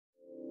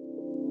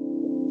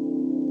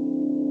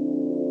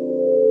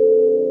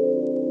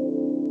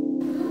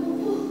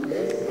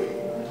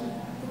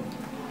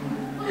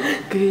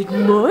Good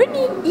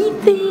morning,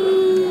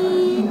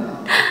 Ethan.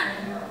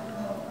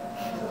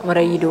 What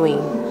are you doing?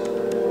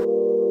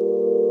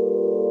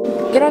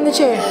 Get on the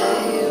chair.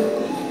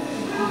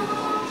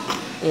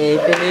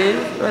 Ethan,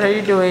 what are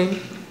you doing?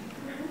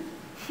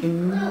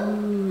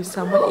 Ooh,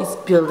 someone is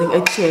building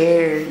a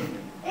chair.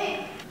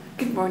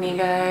 Good morning,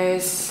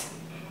 guys.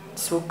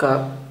 Just woke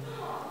up.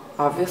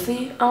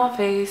 Obviously, on my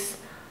face.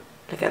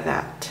 Look at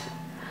that.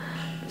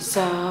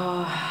 So,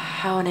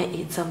 I wanna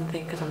eat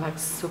something because I'm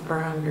like super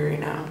hungry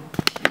now.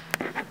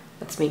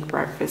 Let's make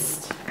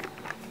breakfast.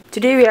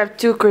 Today we have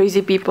two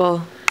crazy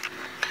people.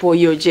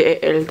 Poyo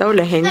JL, tau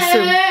lah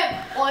handsome.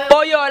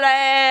 Poyo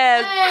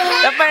lah.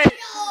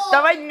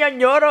 Dapat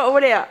nyanyoro apa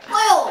dia?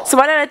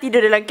 Semalam dah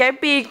tidur dalam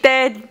camping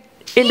tent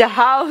in the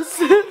house.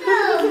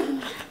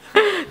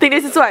 Think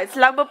this is what?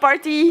 Slumber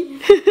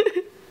party.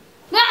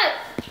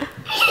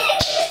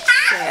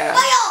 Yeah.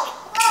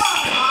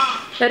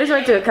 That is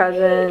my two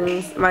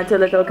cousins, my two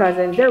little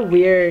cousins. They're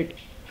weird.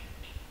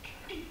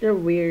 They're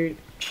weird.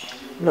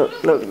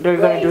 Look,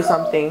 they're gonna do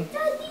something.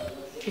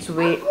 Just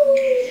wait.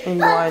 And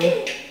one.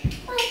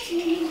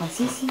 Oh,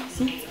 see.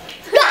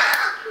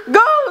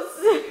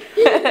 Ghost!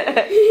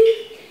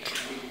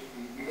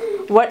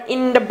 What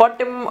in the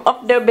bottom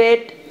of the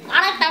bed?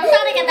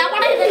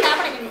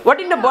 What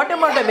in the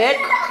bottom of the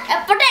bed?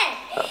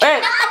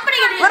 Hey,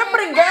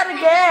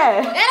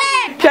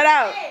 Get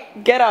out!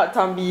 Get out,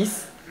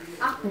 zombies!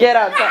 Get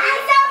out!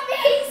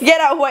 Get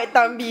out, white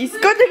zombies!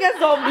 Kau jangan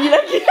zombie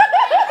lagi.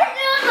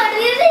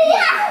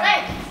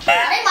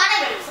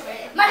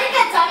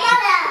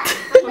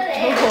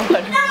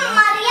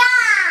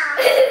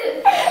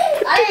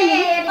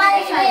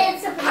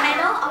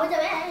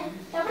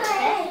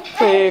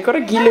 Hey, kau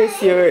dah gila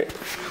siot.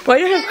 Why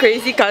do you have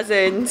crazy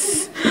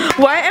cousins?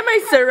 Why am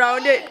I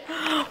surrounded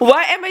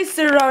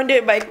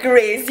by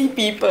crazy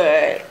people?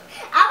 Look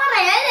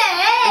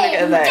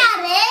at that.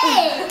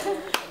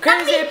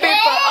 Crazy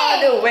people all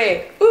the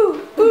way.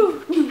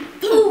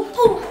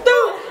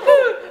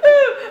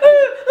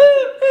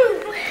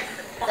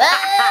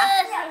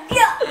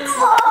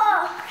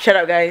 Shut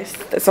up, guys.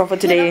 That's all for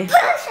today.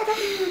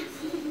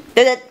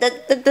 Bye.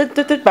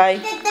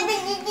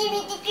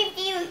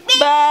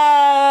 Bye.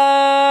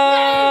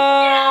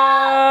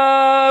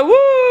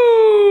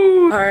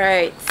 Woo!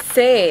 Alright,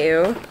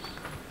 so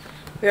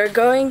we're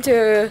going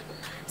to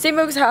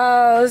Simuk's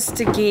house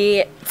to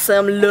get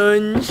some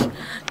lunch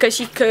because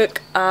she cook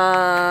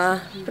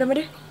apa nama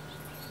dia?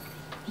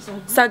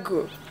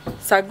 Sagu.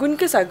 Sagun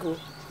ke sagu?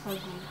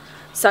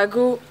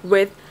 Sagu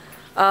with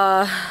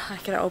I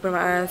cannot open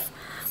my eyes.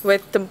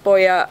 With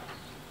tempoyak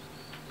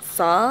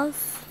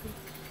sauce,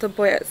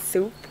 tempoyak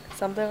soup,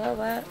 something like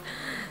that.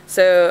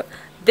 So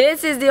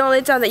this is the only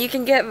time that you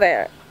can get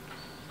there.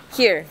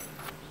 Here,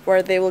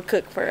 where they will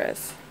cook for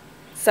us.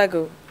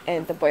 Sagu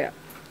and tempoyak.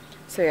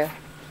 So yeah.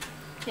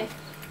 Okay.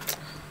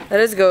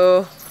 Let us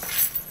go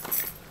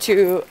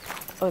to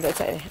that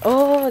side.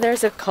 Oh,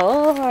 there's a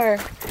car.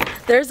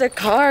 There's a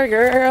car,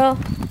 girl.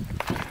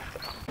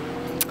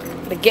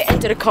 I'm gonna get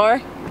into the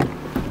car.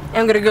 And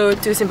I'm gonna go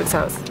to Simuk's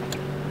house.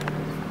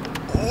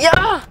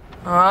 Yeah!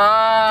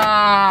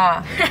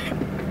 Ah!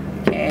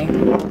 Okay.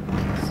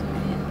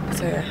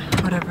 So yeah,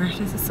 whatever.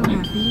 This is so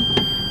heavy.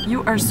 You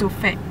are so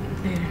fat.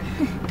 There.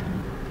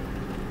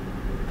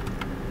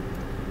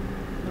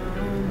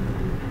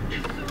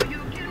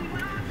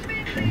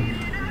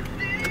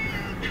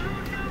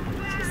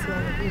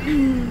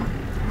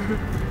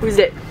 Who's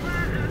it?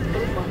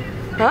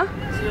 Huh?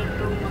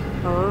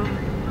 Oh.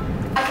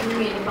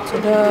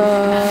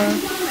 Ta-da!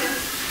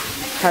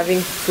 Having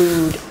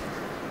food.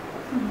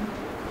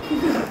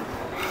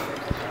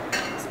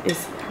 This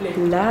is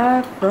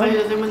live from. That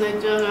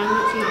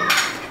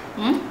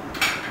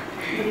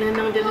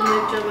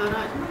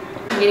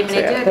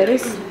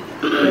is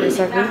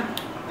Sagu.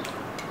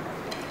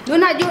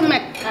 Luna jom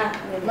mek.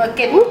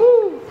 Makan.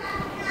 Woohoo!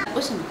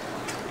 Bosan.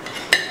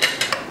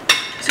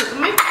 Suka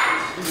mek?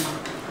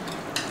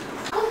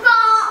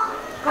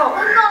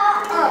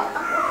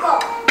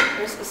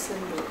 Terus isen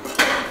dulu.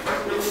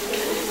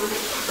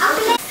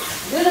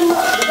 Dulu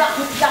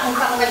budak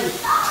muka kali.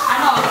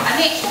 Ano,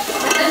 ani,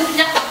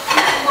 sejak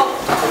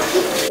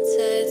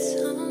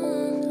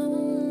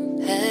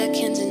I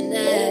can't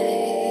deny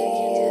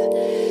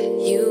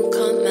you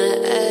caught my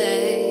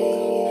eye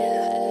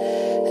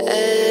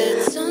at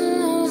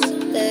some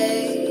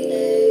day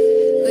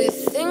with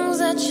things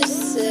that you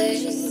say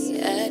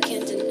I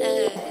can't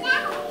deny.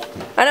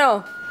 I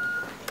know.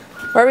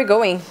 Where are we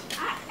going?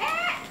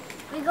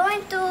 We're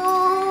going to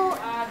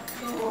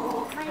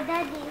my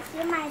daddy.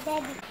 See my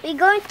daddy. We're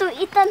going to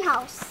Ethan's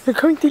house. We're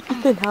going to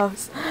Ethan's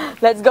house.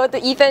 Let's go to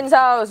Ethan's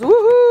house.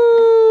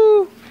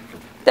 Woohoo!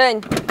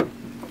 Turn to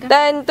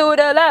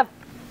the left.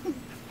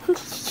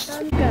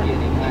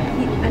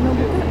 Ano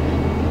buka?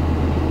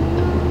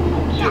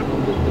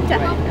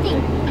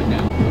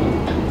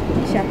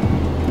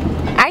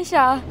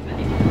 Aisyah.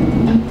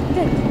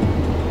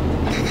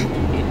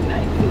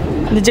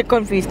 Did you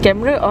confuse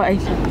camera or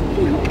Aisyah?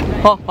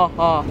 Ha ha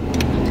ha.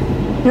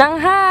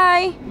 Nang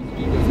hai.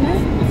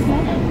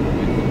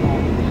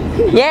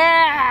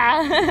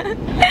 Yeah!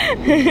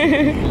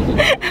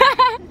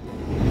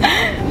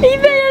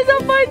 Ethan, you're so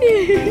funny!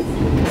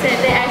 Say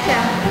the Aisha.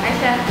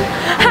 Aisha.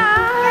 Hi!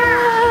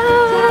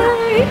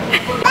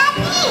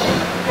 Daddy!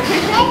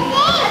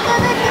 Daddy! I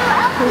got a new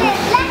outfit.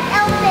 Black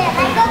outfit.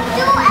 I got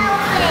 2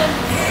 outfits.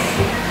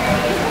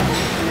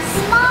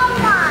 Small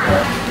one.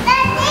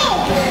 Daddy!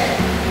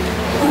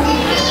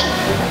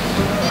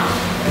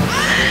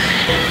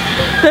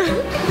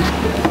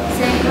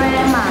 Say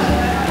grandma.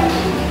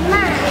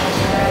 Ma.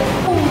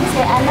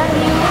 Say I love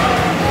you.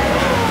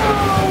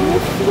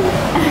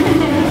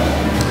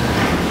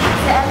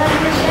 Say I love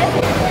you.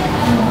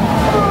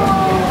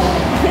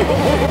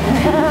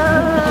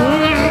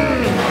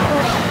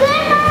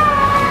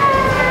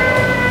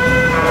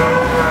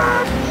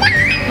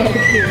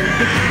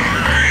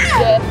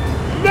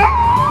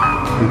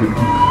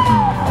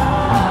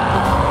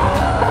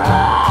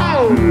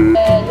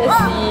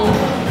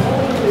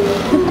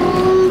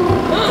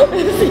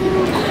 Let's see.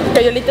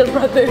 Okay, your little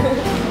brother.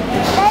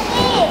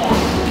 Daddy!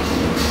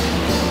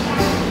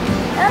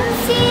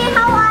 See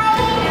how I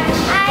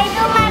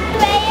do my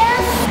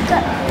prayers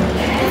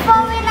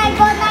before when I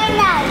go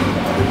night-night.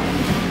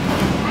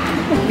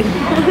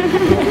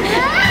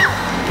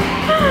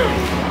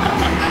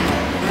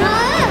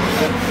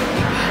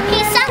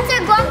 He's such a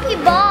grumpy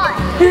boy.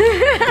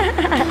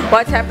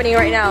 What's happening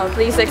right now?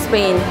 Please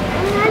explain.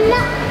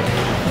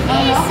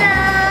 It's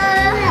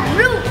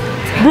root.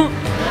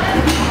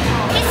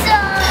 It's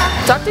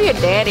Talk to your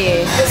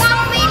daddy. so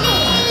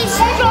really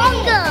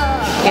stronger.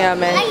 Yeah,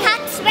 man. Like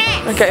hot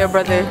smash. Look at your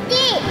brother.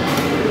 Daddy.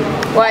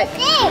 What?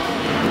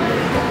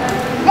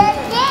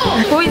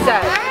 Daddy. Who is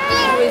that?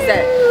 Who is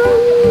that?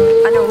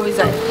 I know who is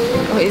that.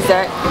 Who is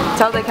that?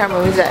 Tell the camera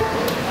who is that.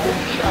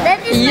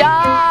 That is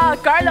Yeah,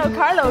 Carlo.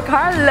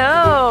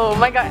 Oh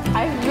my god,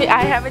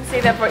 I haven't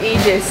seen that for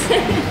ages.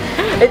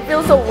 It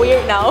feels so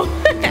weird now.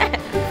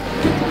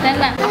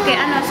 Okay,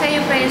 ano, say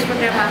your prayers for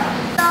grandma.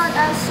 Lord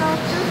us so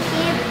to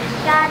keep,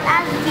 guide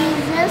us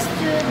Jesus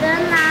through the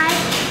night,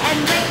 and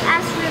wake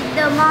us with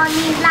the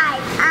morning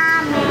light.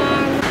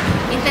 Amen.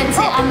 Ethan,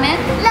 say amen.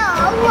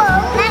 Amen.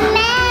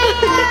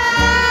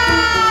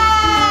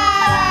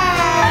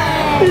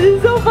 This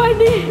is so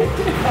funny.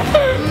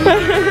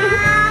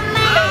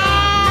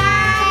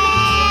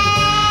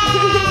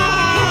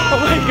 Oh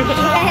my god.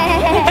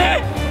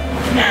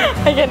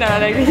 I cannot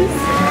like this.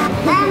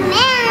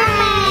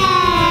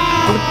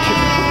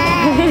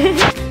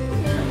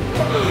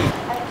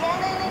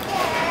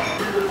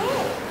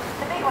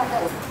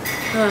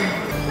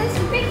 Where's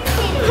Big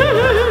Kid?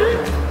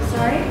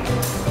 Sorry?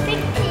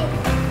 Big Kid.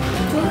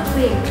 Too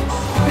big.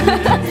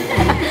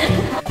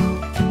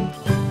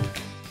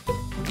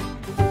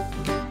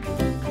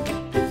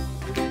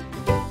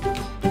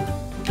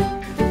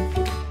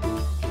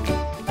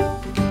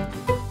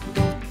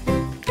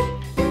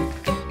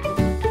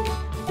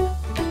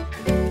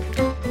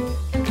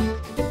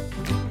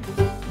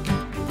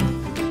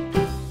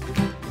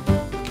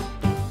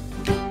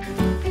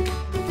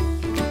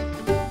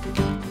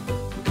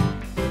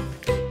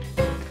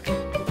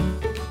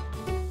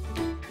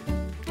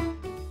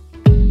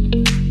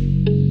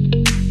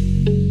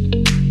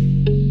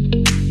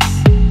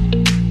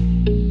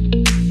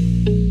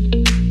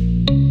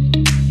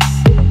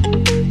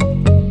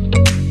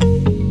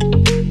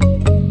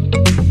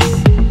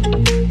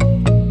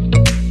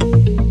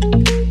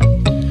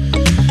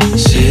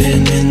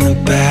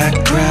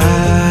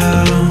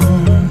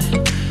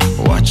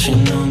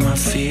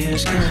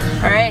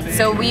 Alright,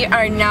 so we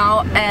are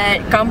now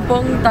at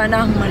Kampung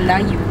Tanah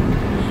Melayu,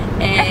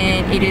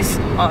 and it is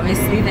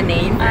obviously the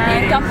name.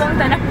 Kampung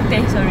Tanah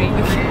Putih, sorry.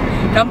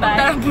 Kampung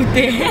Tanah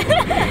Putih.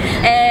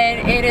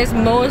 And it is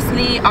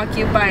mostly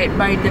occupied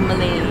by the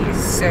Malays.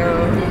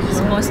 So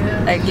it's most,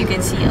 like you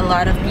can see a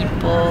lot of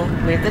people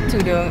with the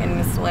tudung and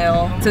as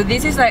well. So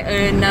this is like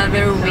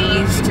another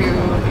ways to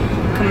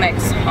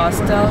Comex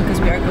hostel,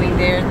 because we are going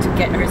there to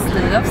get our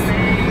stuffs.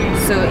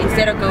 So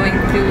instead of going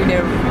through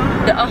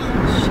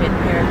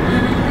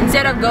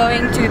instead of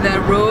going to the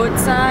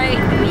roadside,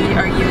 we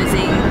are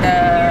using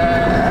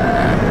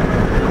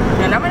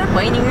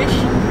in English?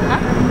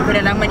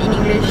 In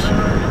English?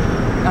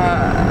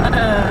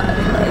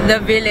 The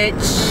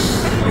village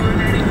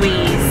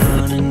ways.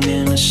 Running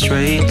in a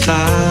straight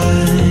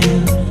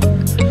line,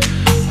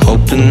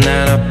 hoping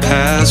that our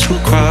paths will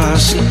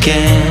cross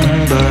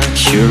again,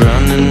 but you're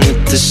running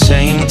at the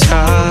same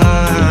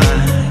time.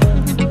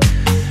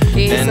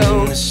 Okay,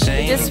 so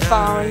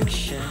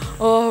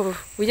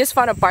we just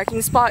found a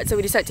parking spot, so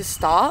we decided to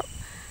stop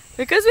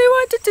because we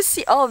wanted to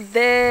see all of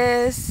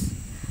this.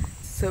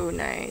 So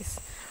nice.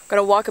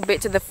 Gotta walk a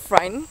bit to the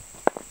front,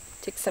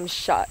 take some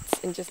shots,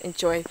 and just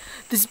enjoy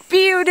this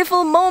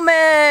beautiful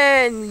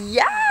moment.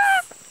 Yeah.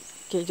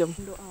 Okay, jump.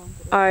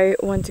 I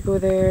want to go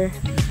there.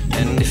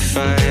 And if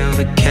I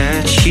ever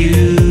catch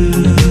you,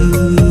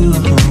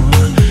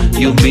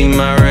 you'll be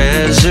my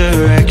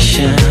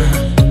resurrection.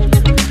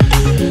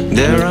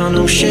 There are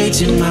no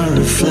shades in my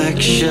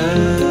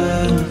reflection.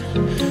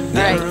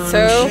 Alright,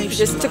 so we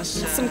just took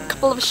some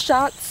couple of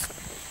shots,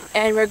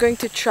 and we're going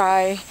to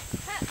try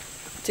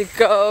to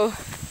go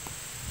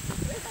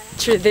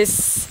through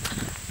this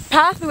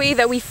pathway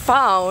that we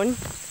found,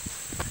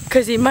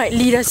 because it might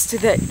lead us to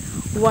that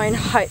one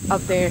hut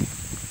up there.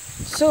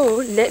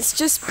 So let's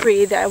just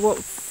pray that I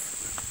won't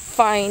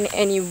find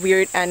any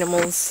weird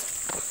animals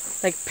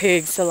like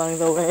pigs along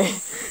the way.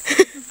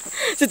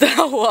 Kita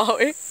wow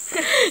eh.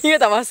 Ingat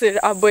tak masa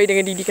Aboy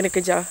dengan Didi kena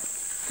kejar?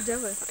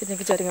 Kejar apa? Kena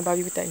kejar dengan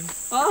babi hutan.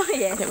 Oh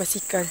yeah. Naik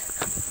basikal.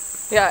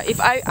 Yeah,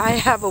 if I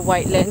have a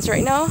wide lens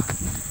right now,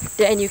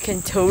 then you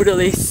can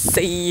totally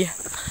see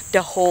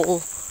the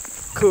whole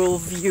cool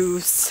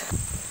views.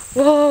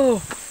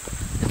 Whoa!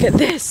 Look at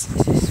this.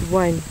 This is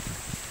one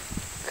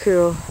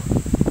cool,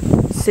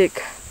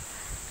 sick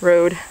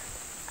road.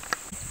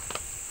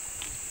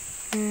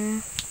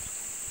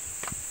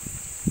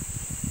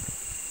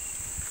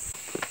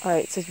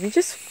 Alright, so we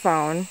just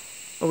found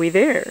a way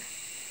there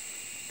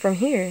from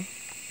here.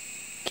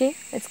 Okay,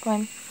 let's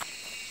climb.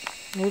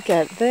 Look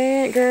at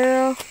that,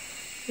 girl.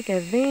 Look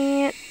at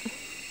that.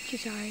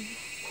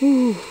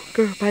 Ooh,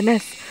 girl,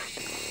 panas.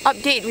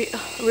 Update,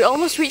 we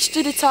almost reached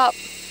to the top.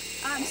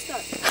 I'm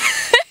stuck.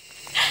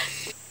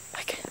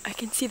 I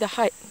can see the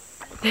hut.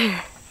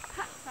 There.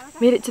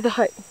 Made it to the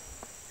hut.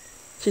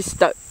 She's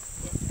stuck.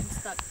 Yes, I'm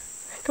stuck.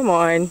 Come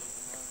on.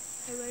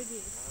 Hey, where it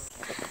is?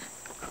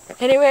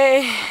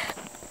 Anyway,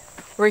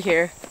 we're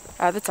here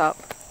at the top.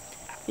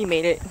 We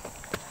made it.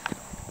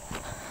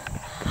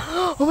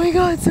 Oh my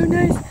god, so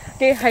nice.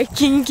 Okay,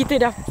 hiking kita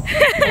dah.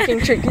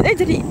 Hiking trip kita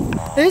jadi.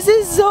 This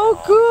is so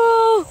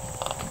cool.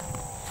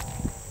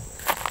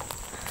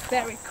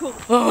 Very cool.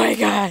 Oh my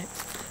god.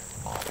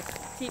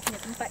 Cik punya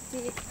tempat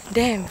cik.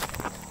 Damn.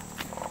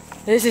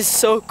 This is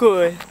so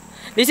cool.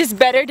 This is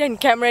better than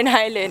Cameron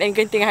Highland and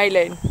Genting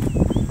Highland.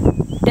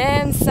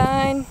 Damn,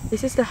 son.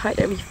 This is the hut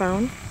that we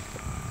found,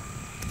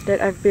 that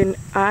I've been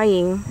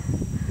eyeing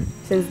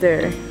since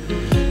there.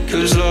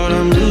 Cause Lord,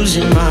 I'm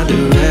losing my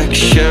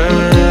direction,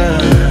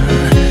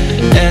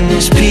 and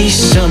this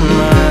peace of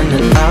mind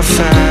that I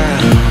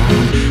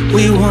found,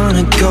 we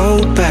wanna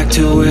go back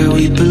to where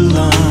we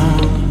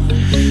belong.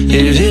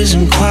 It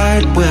isn't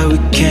quite where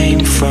we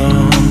came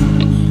from.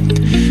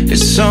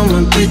 It's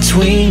somewhere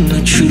between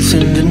the truth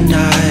and the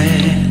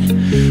night,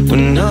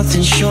 when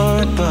nothing's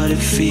sure but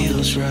it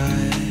feels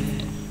right.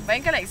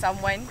 Bayangkan like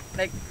someone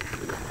like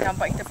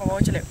nampak kita from bawah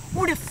macam like,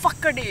 who the fuck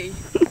are they?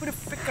 Who the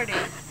frick are they?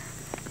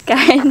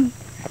 Kan?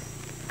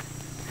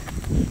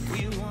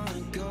 We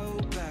wanna go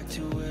back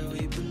to where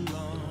we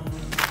belong.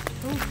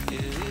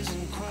 It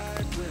isn't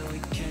quite where we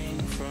came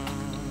from.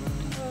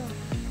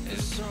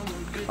 It's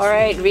somewhere between.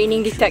 Alright,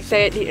 raining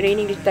detected.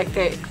 Raining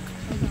detected.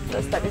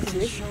 Let's start this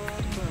video.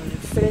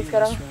 Start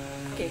sekarang.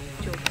 Okay,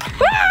 jom.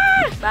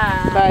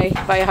 Bye. Bye.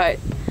 Bye, hut.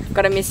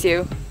 Gotta miss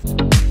you.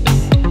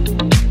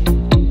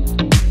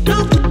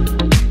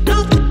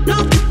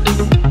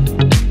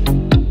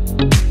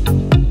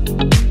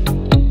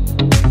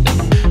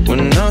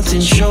 When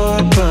nothing's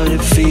sure but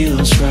it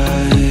feels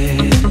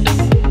right.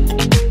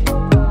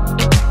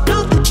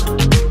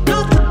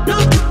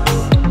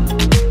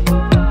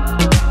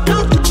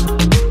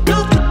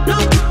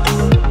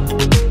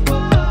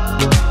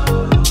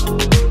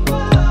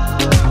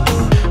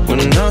 When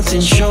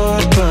nothing's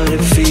sure but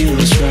it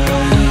feels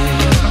right.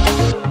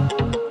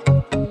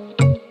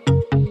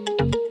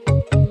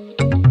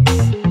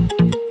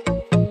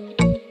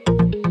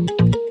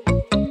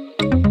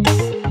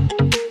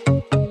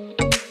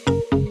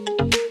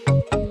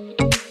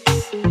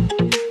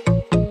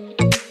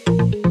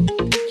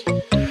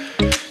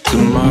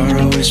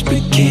 Tomorrow is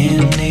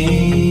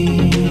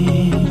beginning.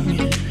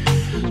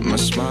 My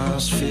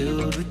smile's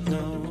filled with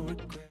no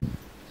regret.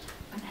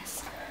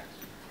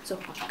 So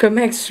hot.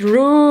 Comex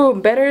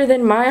room, better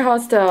than my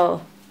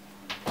hostel.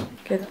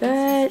 Look at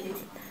that.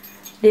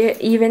 They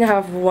even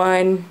have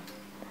one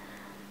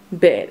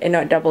bed and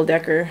not double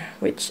decker,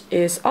 which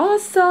is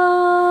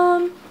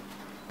awesome.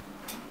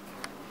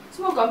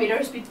 Semua kau ambil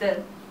dari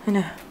hospital.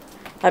 Mana?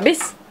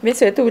 Habis?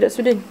 Biasa tu budak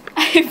student.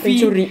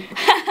 Pencuri.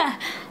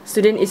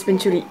 Student is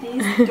pencuri.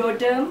 This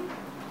Dodem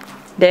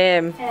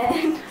Damn.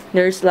 and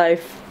Nurse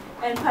life.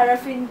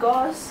 paraffin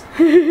gauze.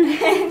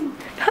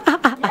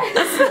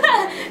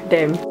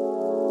 Damn.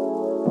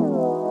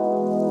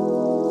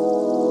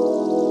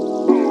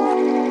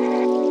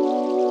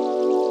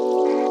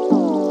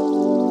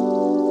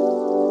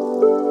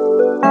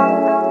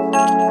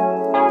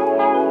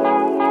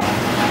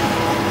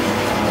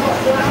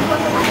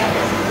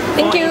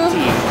 Thank you.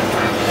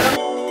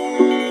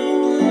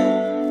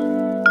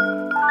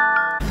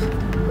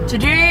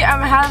 Today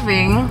I'm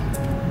having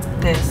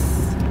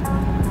this.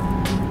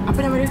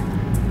 Apa nama dia?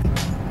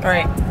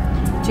 Alright.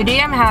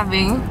 Today I'm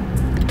having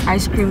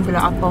ice cream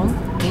gula apong.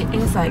 It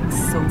is like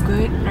so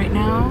good right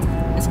now,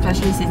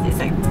 especially since it's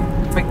like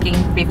freaking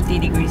 50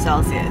 degrees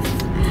Celsius.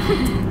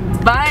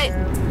 But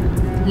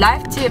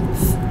life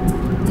tips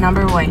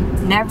number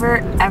 1: never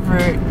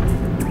ever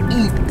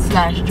eat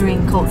 /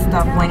 drink cold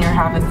stuff when you're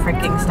having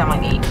freaking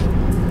stomachache.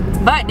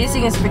 But this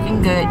thing is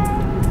freaking good.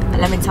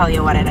 Let me tell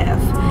you what it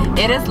is.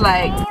 It is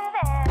like,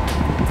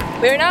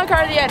 we're now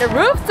currently at the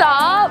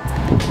rooftop.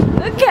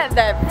 Look Look at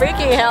that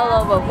freaking hell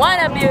of a what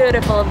a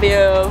beautiful view.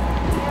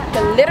 You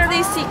can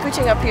literally see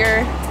Kuching up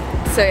here.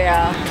 So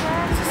yeah,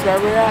 this is where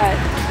we're at.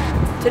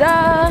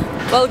 Ta-da!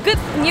 Well, good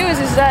news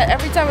is that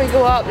every time we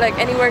go up, like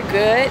anywhere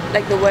good,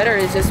 like the weather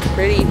is just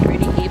pretty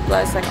A+,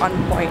 like on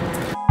point.